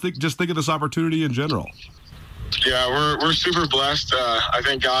 What do you guys think? Just think of this opportunity in general. Yeah, we're super blessed. I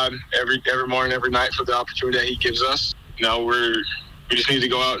thank God every morning, every night for the opportunity that He gives us. We just need to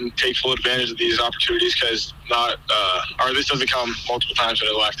go out and take full advantage of these opportunities because this doesn't come multiple times in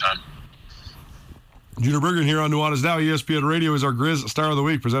a lifetime. Junior Bergen here on Nuanez Now. ESPN Radio is our Griz Star of the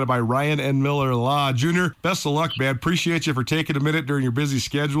Week, presented by Ryan and Miller Law. Junior, best of luck, man. Appreciate you for taking a minute during your busy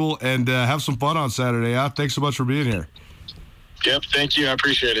schedule, and have some fun on Saturday. Thanks so much for being here. Yep, thank you. I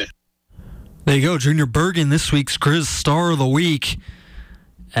appreciate it. There you go, Junior Bergen, this week's Griz Star of the Week.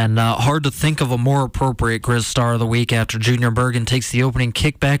 And hard to think of a more appropriate Griz Star of the Week after Junior Bergen takes the opening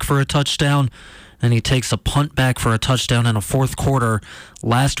kick back for a touchdown, and he takes a punt back for a touchdown in a fourth quarter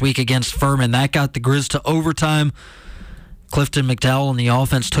last week against Furman. That got the Griz to overtime. Clifton McDowell and the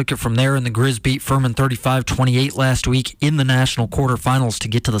offense took it from there, and the Griz beat Furman 35-28 last week in the national quarterfinals to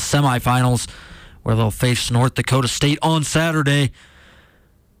get to the semifinals, where they'll face North Dakota State on Saturday.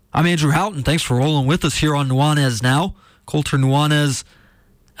 I'm Andrew Houghton. Thanks for rolling with us here on Nuanez Now. Colter Nuanez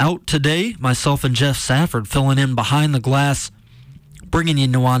out today. Myself and Geoff Safford filling in behind the glass, bringing you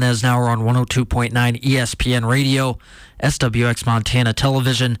Nuanez Now on 102.9 ESPN Radio, SWX Montana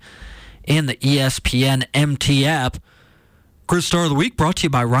Television, and the ESPN MT app. Griz Star of the Week brought to you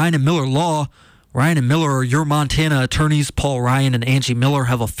by Ryan and Miller Law. Ryan and Miller are your Montana attorneys. Paul Ryan and Angie Miller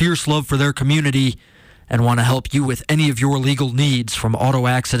have a fierce love for their community and want to help you with any of your legal needs, from auto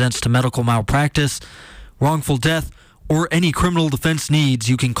accidents to medical malpractice, wrongful death, or any criminal defense needs.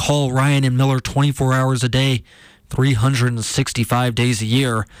 You can call Ryan and Miller 24 hours a day, 365 days a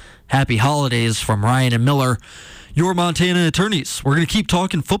year. Happy holidays from Ryan and Miller, your Montana attorneys. We're going to keep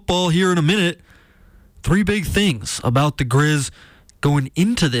talking football here in a minute. Three big things about the Griz going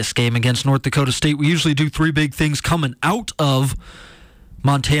into this game against North Dakota State. We usually do three big things coming out of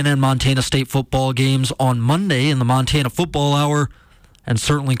Montana and Montana State football games on Monday in the Montana Football Hour. And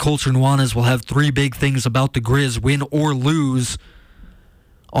certainly Colter Nuanez will have three big things about the Griz, win or lose,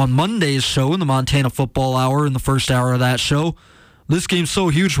 on Monday's show in the Montana Football Hour, in the first hour of that show. This game's so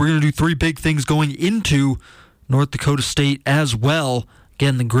huge, we're going to do three big things going into North Dakota State as well.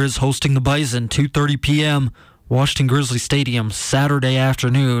 Again, the Griz hosting the Bison, 2:30 p.m., Washington Grizzly Stadium, Saturday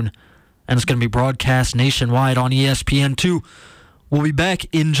afternoon. And it's going to be broadcast nationwide on ESPN2. We'll be back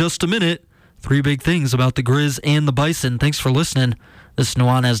in just a minute. Three big things about the Griz and the Bison. Thanks for listening. This is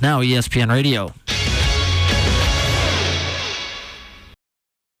Nuanez Now, ESPN Radio.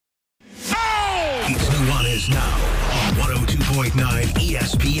 It's Nuanez Now on 102.9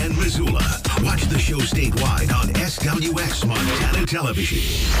 ESPN Missoula. Watch the show statewide on SWX Montana Television.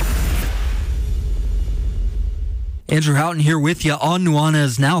 Andrew Houghton here with you on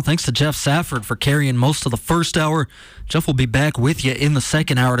Nuanez Now. Thanks to Geoff Safford for carrying most of the first hour. Jeff will be back with you in the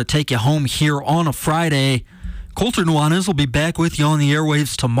second hour to take you home here on a Friday. Colter Nuanez will be back with you on the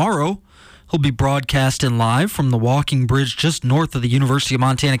airwaves tomorrow. He'll be broadcasting live from the walking bridge just north of the University of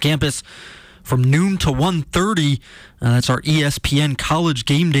Montana campus from noon to 1:30. That's our ESPN College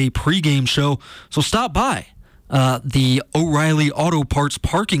Game Day pregame show. So stop by the O'Reilly Auto Parts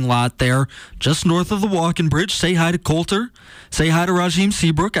parking lot there, just north of the walking bridge. Say hi to Colter. Say hi to Rajiem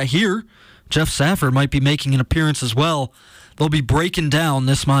Seabrook. I hear Geoff Safford might be making an appearance as well. They'll be breaking down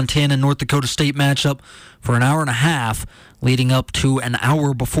this Montana-North Dakota State matchup for an hour and a half, leading up to an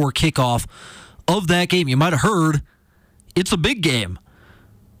hour before kickoff of that game. You might have heard it's a big game.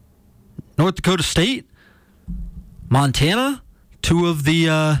 North Dakota State, Montana,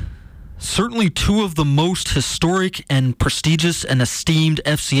 certainly two of the most historic and prestigious and esteemed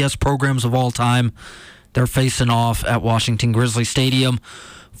FCS programs of all time. They're facing off at Washington Grizzly Stadium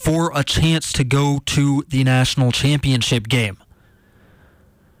for a chance to go to the national championship game.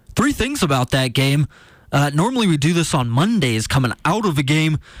 Three things about that game. Normally we do this on Mondays coming out of a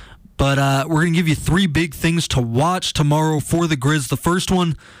game, but we're going to give you three big things to watch tomorrow for the Grizz. The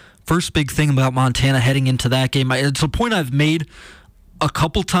first big thing about Montana heading into that game, it's a point I've made a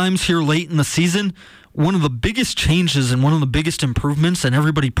couple times here late in the season. One of the biggest changes and one of the biggest improvements, and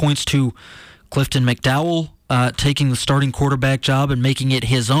everybody points to Clifton McDowell taking the starting quarterback job and making it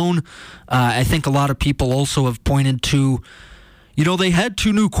his own. I think a lot of people also have pointed to, they had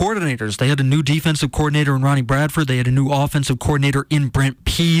two new coordinators. They had a new defensive coordinator in Ronnie Bradford. They had a new offensive coordinator in Brent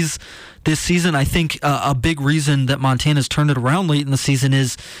Pease this season. I think a big reason that Montana's turned it around late in the season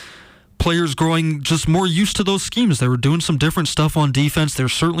is players growing just more used to those schemes. They were doing some different stuff on defense. They're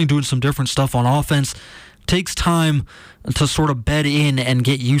certainly doing some different stuff on offense. It takes time to sort of bed in and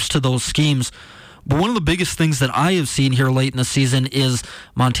get used to those schemes. But one of the biggest things that I have seen here late in the season is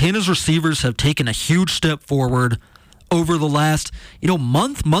Montana's receivers have taken a huge step forward over the last,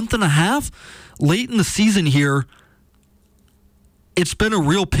 month and a half. Late in the season here, it's been a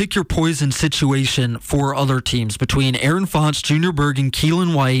real pick-your-poison situation for other teams between Aaron Fonts, Junior Bergen,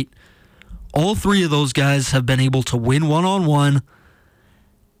 Keelan White. All three of those guys have been able to win one-on-one,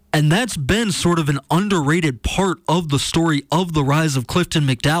 and that's been sort of an underrated part of the story of the rise of Clifton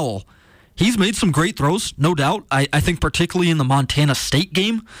McDowell. He's made some great throws, no doubt. I think particularly in the Montana State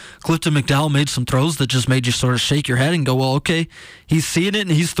game, Clifton McDowell made some throws that just made you sort of shake your head and go, well, okay, he's seeing it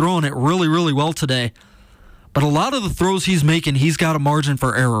and he's throwing it really, really well today. But a lot of the throws he's making, he's got a margin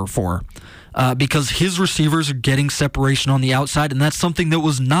for error for. Because his receivers are getting separation on the outside, and that's something that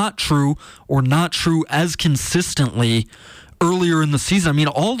was not true as consistently earlier in the season. I mean,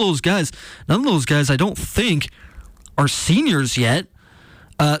 all those guys, none of those guys I don't think are seniors yet.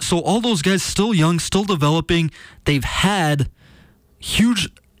 So all those guys still young, still developing. They've had huge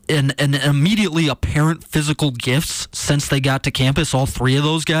and immediately apparent physical gifts since they got to campus, all three of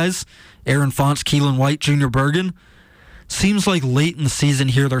those guys, Aaron Fonts, Keelan White, Junior Bergen. Seems like late in the season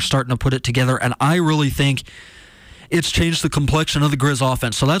here they're starting to put it together, and I really think it's changed the complexion of the Grizz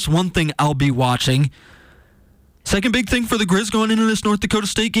offense. So that's one thing I'll be watching. Second big thing for the Grizz going into this North Dakota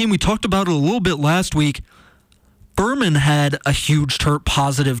State game, we talked about it a little bit last week. Furman had a huge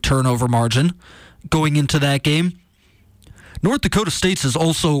positive turnover margin going into that game. North Dakota State's is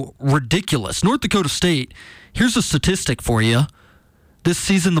also ridiculous. North Dakota State, here's a statistic for you. This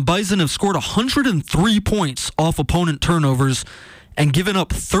season, the Bison have scored 103 points off opponent turnovers and given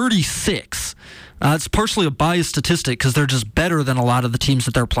up 36. It's partially a biased statistic because they're just better than a lot of the teams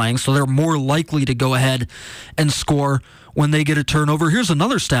that they're playing, so they're more likely to go ahead and score when they get a turnover. Here's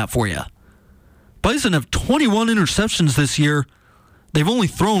another stat for you. Bison have 21 interceptions this year. They've only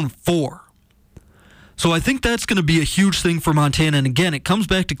thrown 4. So I think that's going to be a huge thing for Montana. And again, it comes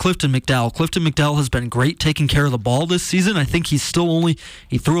back to Clifton McDowell. Clifton McDowell has been great taking care of the ball this season. I think he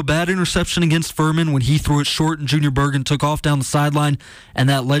threw a bad interception against Furman when he threw it short and Junior Bergen took off down the sideline, and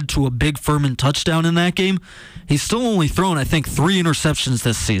that led to a big Furman touchdown in that game. He's still only thrown, I think, 3 interceptions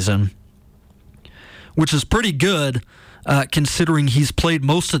this season, which is pretty good considering he's played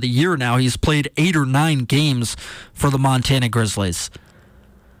most of the year now. He's played 8 or 9 games for the Montana Grizzlies.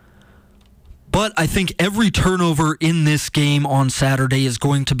 But I think every turnover in this game on Saturday is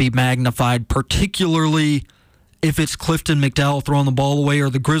going to be magnified, particularly if it's Clifton McDowell throwing the ball away or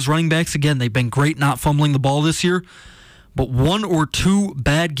the Grizz running backs. Again, they've been great not fumbling the ball this year. But 1 or 2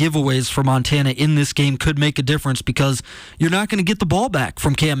 bad giveaways for Montana in this game could make a difference because you're not going to get the ball back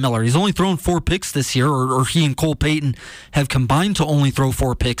from Cam Miller. He's only thrown 4 picks this year, or he and Cole Payton have combined to only throw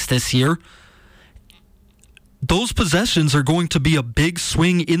 4 picks this year. those possessions are going to be a big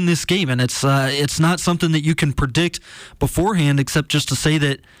swing in this game, and it's not something that you can predict beforehand, except just to say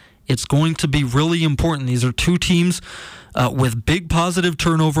that it's going to be really important. These are two teams with big positive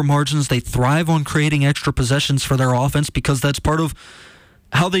turnover margins. They thrive on creating extra possessions for their offense because that's part of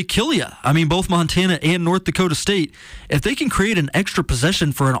how they kill you. I mean, both Montana and North Dakota State, if they can create an extra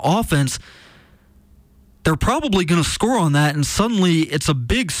possession for an offense, they're probably going to score on that, and suddenly it's a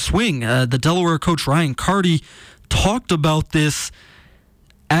big swing. The Delaware coach Ryan Carty talked about this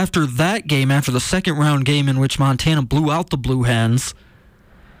after that game, after the second-round game in which Montana blew out the Blue Hens,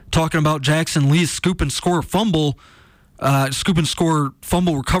 talking about Jackson Lee's scoop and score fumble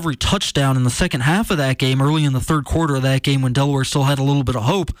recovery touchdown in the second half of that game, early in the third quarter of that game when Delaware still had a little bit of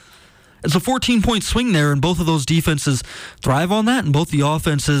hope. It's a 14-point swing there, and both of those defenses thrive on that, and both the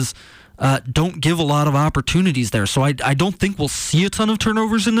offenses don't give a lot of opportunities there. So I don't think we'll see a ton of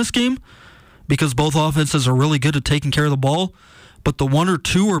turnovers in this game because both offenses are really good at taking care of the ball. But the one or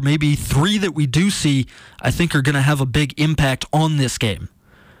two or maybe three that we do see, I think are going to have a big impact on this game.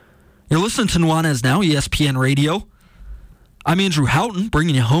 You're listening to Nuanez Now, ESPN Radio. I'm Andrew Houghton,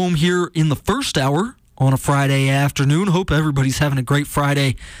 bringing you home here in the first hour on a Friday afternoon. Hope everybody's having a great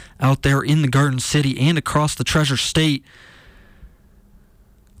Friday out there in the Garden City and across the Treasure State.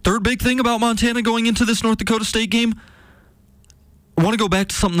 Third big thing about Montana going into this North Dakota State game, I want to go back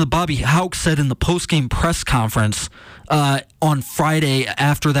to something that Bobby Houck said in the post-game press conference on Friday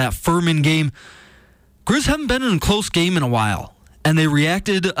after that Furman game. Griz haven't been in a close game in a while, and they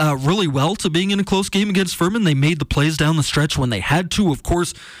reacted really well to being in a close game against Furman. They made the plays down the stretch when they had to. Of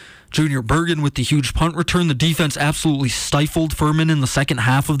course, Junior Bergen with the huge punt return. The defense absolutely stifled Furman in the second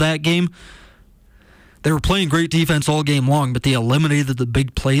half of that game. They were playing great defense all game long, but they eliminated the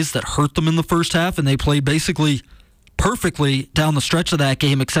big plays that hurt them in the first half, and they played basically perfectly down the stretch of that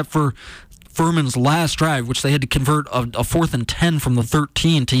game, except for Furman's last drive, which they had to convert a 4th and 10 from the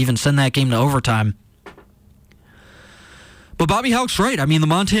 13 to even send that game to overtime. But Bobby Houck's right. I mean, the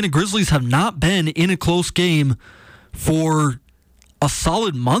Montana Grizzlies have not been in a close game for a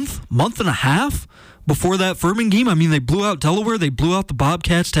solid month and a half before that Furman game. I mean, they blew out Delaware. They blew out the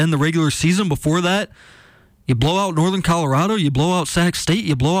Bobcats to end the regular season. Before that, you blow out Northern Colorado. You blow out Sac State.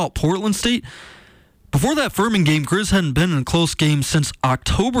 You blow out Portland State. Before that Furman game, Griz hadn't been in a close game since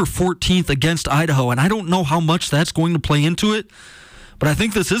October 14th against Idaho, and I don't know how much that's going to play into it, but I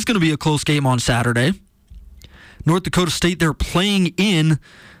think this is going to be a close game on Saturday. North Dakota State, they're playing in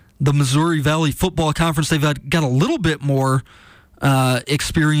the Missouri Valley Football Conference. They've got a little bit more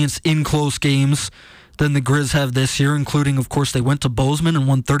experience in close games than the Griz have this year, including, of course, they went to Bozeman and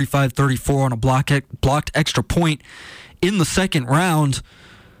won 35-34 on a blocked extra point in the second round.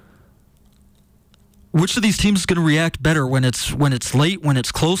 Which of these teams is going to react better when it's late, when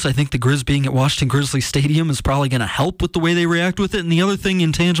it's close? I think the Griz being at Washington Grizzly Stadium is probably going to help with the way they react with it. And the other thing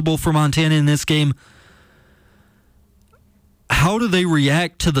intangible for Montana in this game, how do they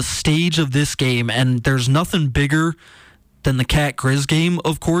react to the stage of this game? And there's nothing bigger than the Cat Griz game,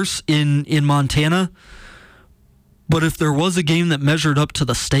 of course, in Montana. But if there was a game that measured up to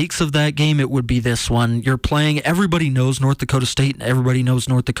the stakes of that game, it would be this one. You're playing, everybody knows North Dakota State, and everybody knows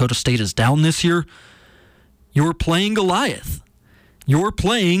North Dakota State is down this year. You're playing Goliath. You're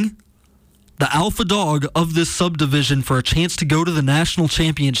playing the alpha dog of this subdivision for a chance to go to the national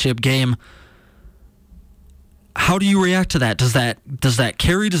championship game. How do you react to that? Does that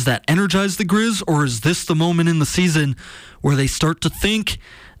carry? Does that energize the Griz? Or is this the moment in the season where they start to think,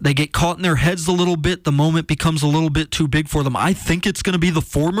 they get caught in their heads a little bit, the moment becomes a little bit too big for them? I think it's going to be the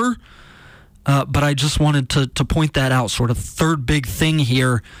former, but I just wanted to point that out, sort of third big thing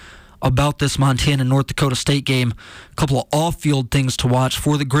here about this Montana-North Dakota State game. A couple of off-field things to watch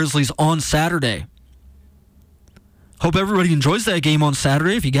for the Grizzlies on Saturday. Hope everybody enjoys that game on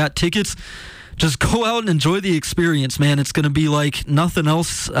Saturday. If you got tickets, just go out and enjoy the experience, man. It's going to be like nothing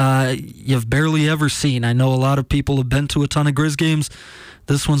else you've barely ever seen. I know a lot of people have been to a ton of Griz games.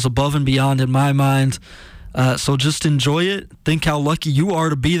 This one's above and beyond in my mind. So just enjoy it. Think how lucky you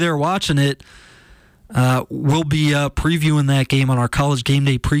are to be there watching it. We'll be previewing that game on our College Game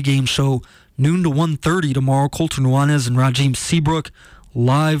Day pregame show, noon to 1:30 tomorrow. Colter Nuanez and Rajiem Seabrook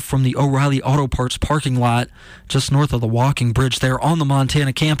live from the O'Reilly Auto Parts parking lot just north of the walking bridge there on the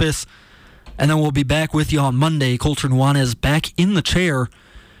Montana campus. And then we'll be back with you on Monday. Colter Nuanez back in the chair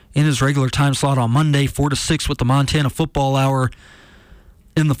in his regular time slot on Monday, 4 to 6 with the Montana Football Hour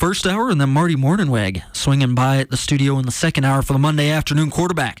in the first hour, and then Marty Morningweg swinging by at the studio in the second hour for the Monday afternoon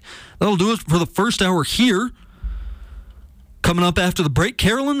quarterback. That'll do it for the first hour here. Coming up after the break,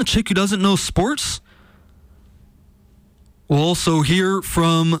 Carolyn, the chick who doesn't know sports. We'll also hear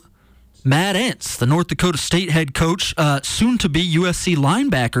from Matt Entz, the North Dakota State head coach, soon to be USC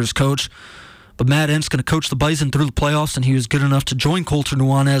linebackers coach. But Matt Entz going to coach the Bison through the playoffs, and he was good enough to join Colter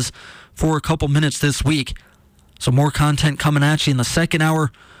Nuanez for a couple minutes this week. So more content coming at you in the second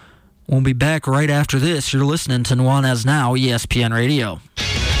hour. We'll be back right after this. You're listening to Nuanez Now, ESPN Radio.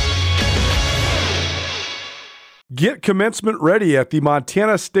 Get commencement ready at the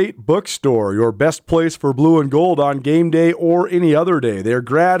Montana State Bookstore, your best place for blue and gold on game day or any other day. Their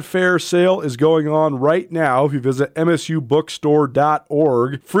grad fair sale is going on right now if you visit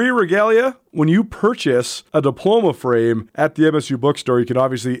msubookstore.org. Free regalia when you purchase a diploma frame at the MSU Bookstore. You can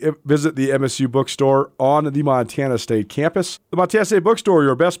obviously visit the MSU Bookstore on the Montana State campus. The Montana State Bookstore,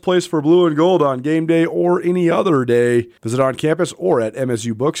 your best place for blue and gold on game day or any other day. Visit on campus or at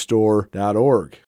msubookstore.org.